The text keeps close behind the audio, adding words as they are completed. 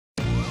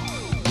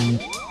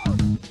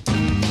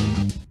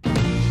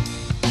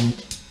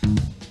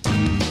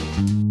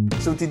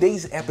So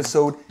today's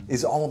episode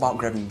is all about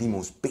grabbing the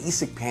most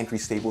basic pantry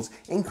staples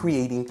and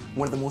creating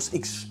one of the most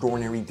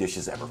extraordinary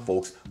dishes ever,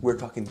 folks. We're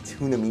talking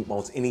tuna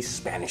meatballs in a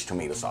Spanish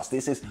tomato sauce.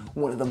 This is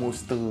one of the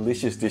most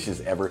delicious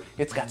dishes ever.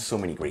 It's got so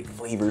many great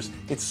flavors.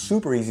 It's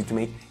super easy to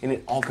make, and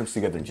it all comes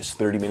together in just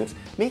 30 minutes,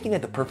 making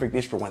it the perfect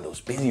dish for one of those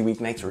busy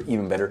weeknights, or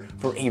even better,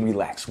 for a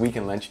relaxed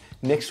weekend lunch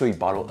next to a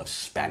bottle of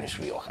Spanish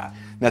Rioja.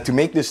 Now, to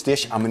make this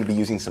dish, I'm going to be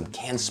using some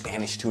canned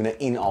Spanish tuna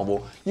in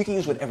olive. You can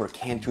use whatever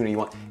canned tuna you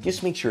want.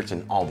 Just make sure it's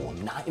in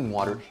olive, not in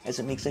water, as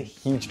it makes a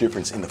huge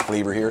difference in the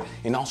flavor here.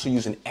 And also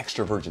use an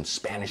extra virgin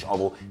Spanish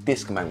olive.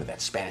 This combined with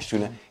that Spanish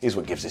tuna is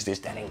what gives this dish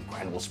that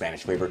incredible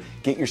Spanish flavor.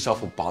 Get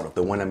yourself a bottle of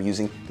the one I'm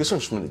using. This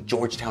one's from the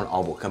Georgetown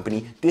Olive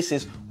Company. This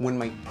is one of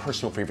my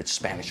personal favorite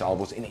Spanish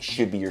olives, and it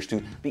should be yours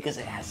too because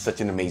it has such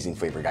an amazing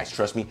flavor, guys.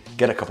 Trust me,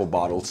 get a couple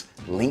bottles.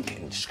 Link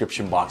in the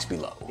description box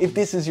below. If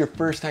this is your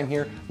first time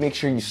here, make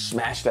sure you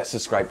smash that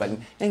subscribe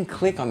button and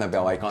click on the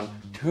bell icon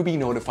to be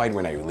notified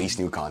when I release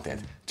new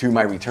content. To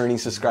my returning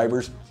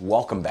subscribers,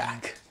 welcome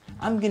back.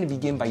 I'm going to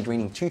begin by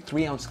draining 2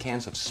 3-ounce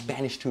cans of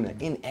Spanish tuna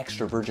in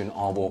extra virgin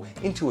olive oil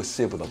into a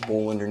sieve with a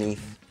bowl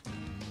underneath.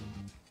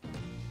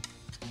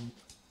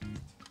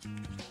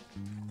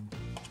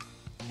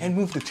 And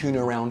move the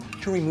tuna around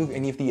to remove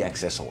any of the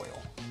excess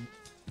oil.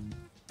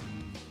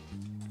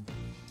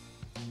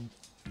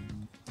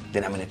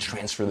 Then I'm going to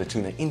transfer the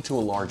tuna into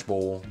a large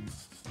bowl.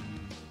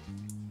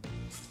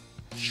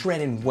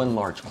 Shred in 1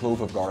 large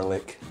clove of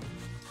garlic.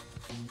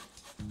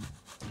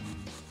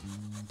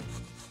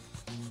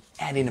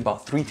 Add in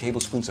about 3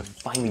 tablespoons of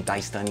finely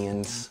diced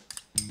onions.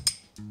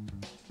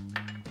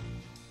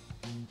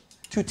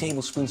 2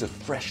 tablespoons of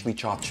freshly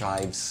chopped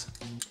chives.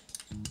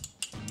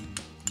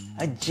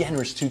 A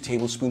generous 2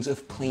 tablespoons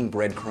of plain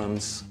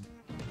breadcrumbs.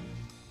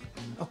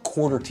 A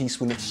 1/4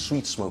 teaspoon of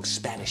sweet smoked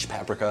Spanish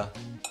paprika.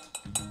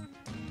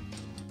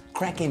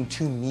 Crack in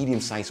 2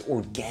 medium-sized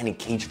organic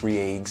cage-free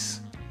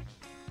eggs.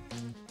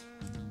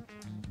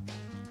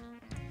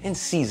 And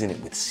season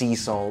it with sea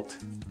salt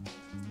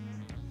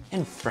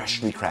and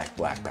freshly cracked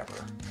black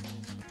pepper.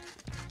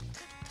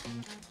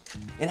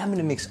 And I'm going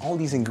to mix all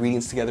these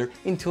ingredients together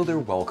until they're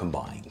well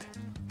combined.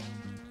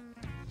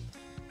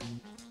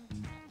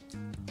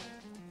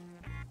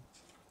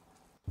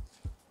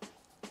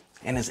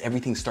 And as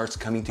everything starts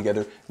coming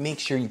together, make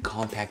sure you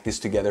compact this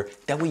together.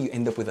 That way you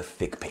end up with a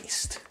thick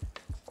paste.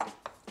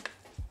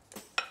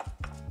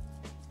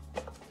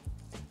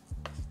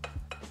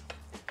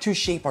 To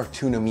shape our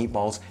tuna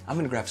meatballs, I'm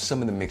going to grab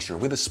some of the mixture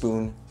with a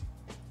spoon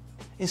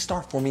and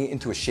start forming it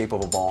into a shape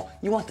of a ball.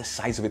 You want the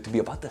size of it to be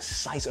about the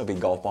size of a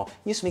golf ball.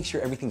 Just make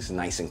sure everything's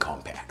nice and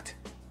compact.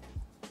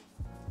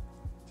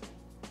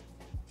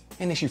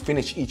 And as you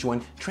finish each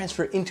one,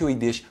 transfer it into a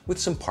dish with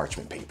some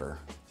parchment paper.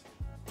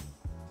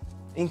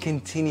 And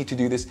continue to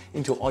do this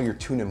until all your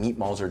tuna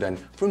meatballs are done.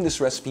 From this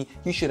recipe,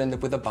 you should end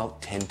up with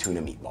about 10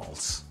 tuna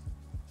meatballs.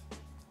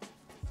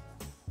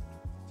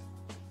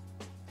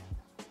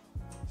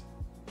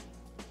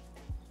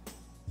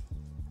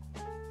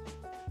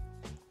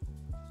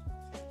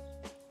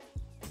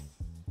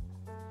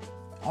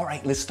 All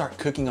right, let's start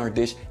cooking our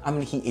dish. I'm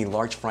going to heat a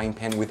large frying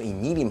pan with a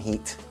medium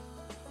heat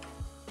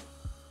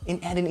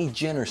and add in a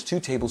generous 2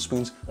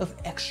 tablespoons of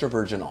extra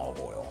virgin olive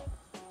oil.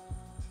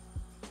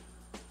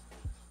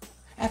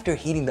 After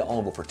heating the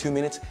olive oil for 2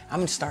 minutes, I'm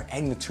going to start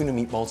adding the tuna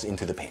meatballs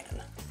into the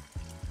pan.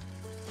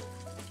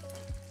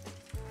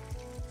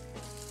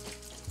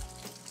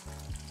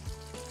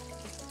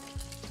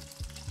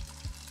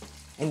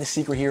 And the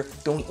secret here,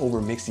 don't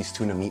overmix these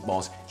tuna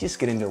meatballs. Just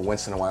get in there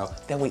once in a while.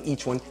 That way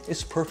each one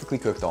is perfectly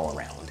cooked all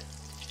around.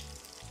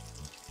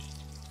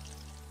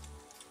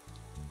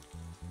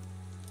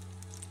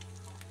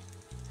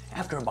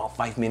 After about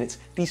 5 minutes,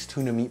 these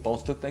tuna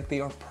meatballs look like they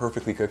are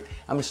perfectly cooked.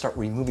 I'm going to start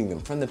removing them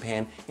from the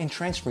pan and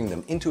transferring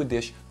them into a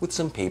dish with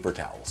some paper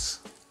towels.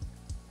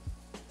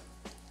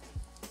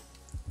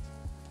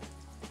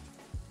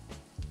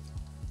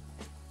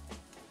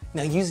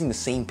 Now, using the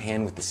same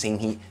pan with the same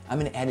heat, I'm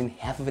going to add in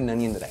half of an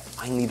onion that I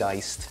finely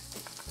diced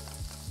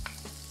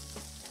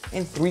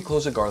and 3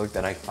 cloves of garlic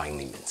that I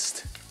finely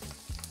minced.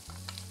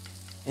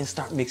 And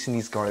start mixing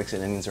these garlics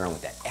and onions around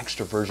with that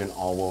extra virgin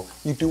olive oil.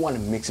 You do want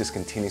to mix this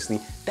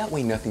continuously, that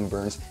way nothing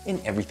burns and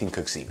everything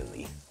cooks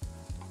evenly.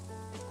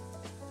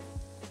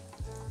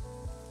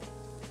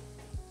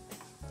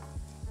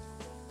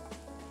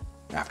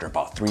 After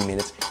about 3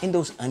 minutes, and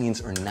those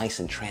onions are nice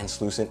and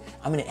translucent,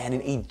 I'm going to add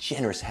in a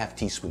generous half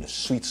teaspoon of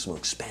sweet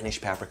smoked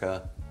Spanish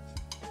paprika.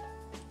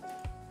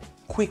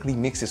 Quickly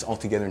mix this all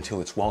together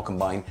until it's well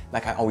combined.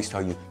 Like I always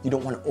tell you, you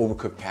don't want to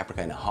overcook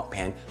paprika in a hot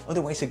pan,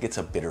 otherwise it gets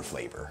a bitter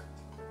flavor.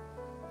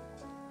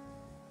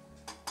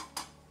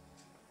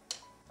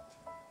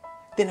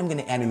 Then I'm going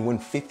to add in 1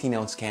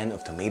 15-ounce can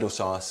of tomato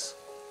sauce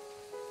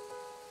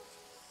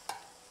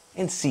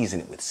and season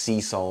it with sea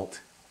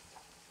salt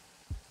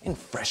and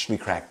freshly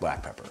cracked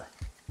black pepper.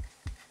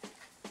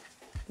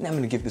 Now I'm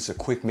going to give this a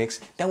quick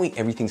mix, that way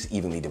everything's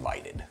evenly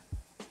divided.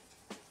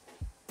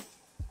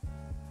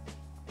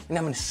 and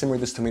I'm gonna simmer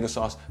this tomato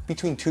sauce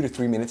between 2 to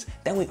 3 minutes.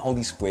 That way all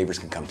these flavors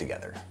can come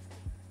together.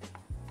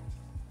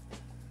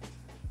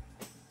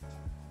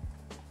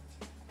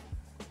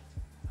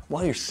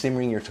 While you're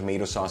simmering your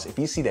tomato sauce, if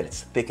you see that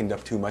it's thickened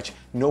up too much,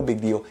 no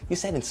big deal.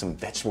 Just add in some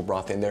vegetable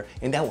broth in there,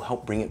 and that will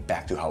help bring it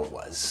back to how it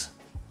was.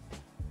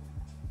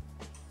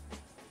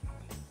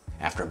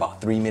 After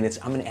about 3 minutes,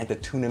 I'm gonna add the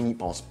tuna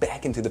meatballs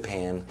back into the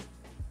pan.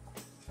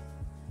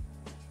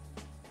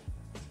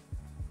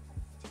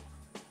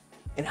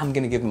 And I'm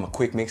gonna give them a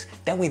quick mix.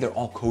 That way they're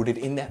all coated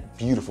in that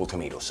beautiful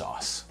tomato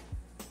sauce.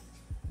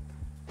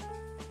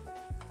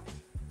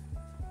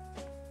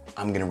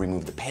 I'm gonna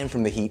remove the pan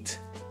from the heat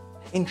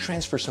and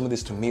transfer some of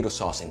this tomato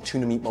sauce and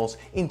tuna meatballs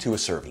into a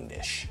serving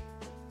dish.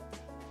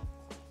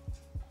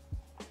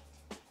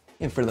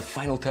 And for the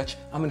final touch,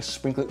 I'm gonna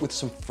sprinkle it with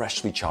some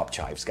freshly chopped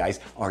chives.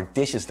 Guys, our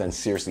dish is done.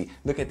 Seriously,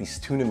 look at these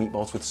tuna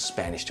meatballs with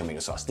Spanish tomato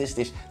sauce. This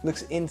dish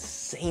looks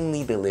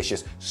insanely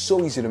delicious,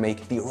 so easy to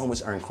make, the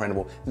aromas are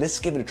incredible. Let's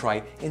give it a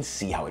try and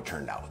see how it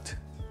turned out.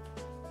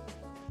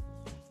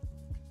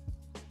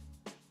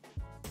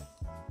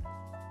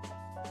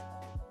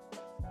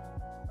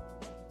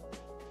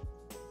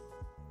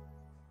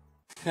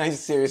 I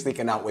seriously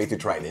cannot wait to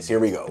try this. Here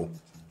we go.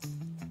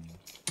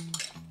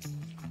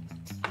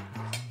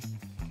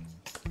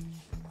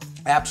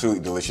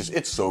 Absolutely delicious.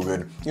 It's so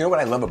good. You know what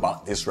I love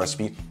about this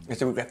recipe is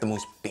that we've got the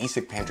most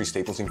basic pantry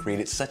staples and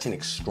created such an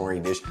extraordinary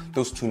dish.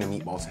 Those tuna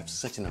meatballs have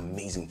such an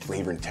amazing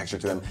flavor and texture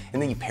to them,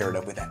 and then you pair it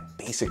up with that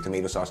basic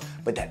tomato sauce,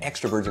 but that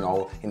extra virgin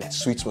olive and that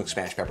sweet smoked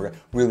Spanish paprika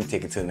really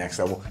take it to the next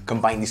level.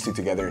 Combine these two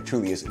together, it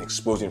truly is an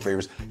explosion of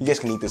flavors. You guys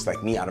can eat this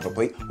like me out of a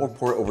plate or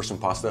pour it over some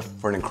pasta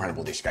for an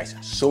incredible dish, guys.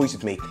 So easy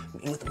to make,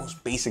 made with the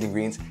most basic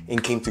ingredients,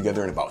 and came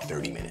together in about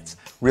 30 minutes.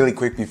 Really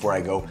quick before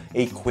I go,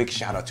 a quick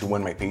shout out to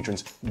one of my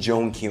patrons,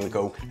 Joan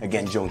Keelico.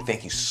 Again, Joan,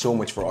 thank you so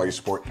much for all your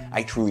support.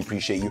 I truly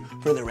appreciate you.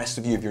 For the rest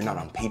of you, if you're not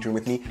on Patreon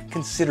with me,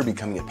 consider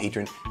becoming a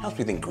patron. Helps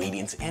with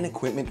ingredients and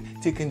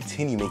equipment to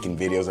continue making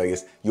videos like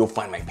this. You'll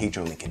find my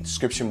Patreon link in the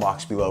description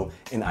box below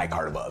and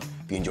iCard above.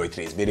 If you enjoyed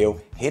today's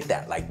video, hit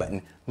that like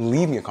button,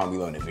 leave me a comment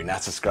below, and if you're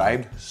not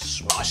subscribed,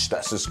 smash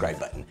that subscribe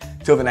button.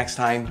 Till the next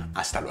time,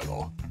 hasta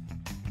luego.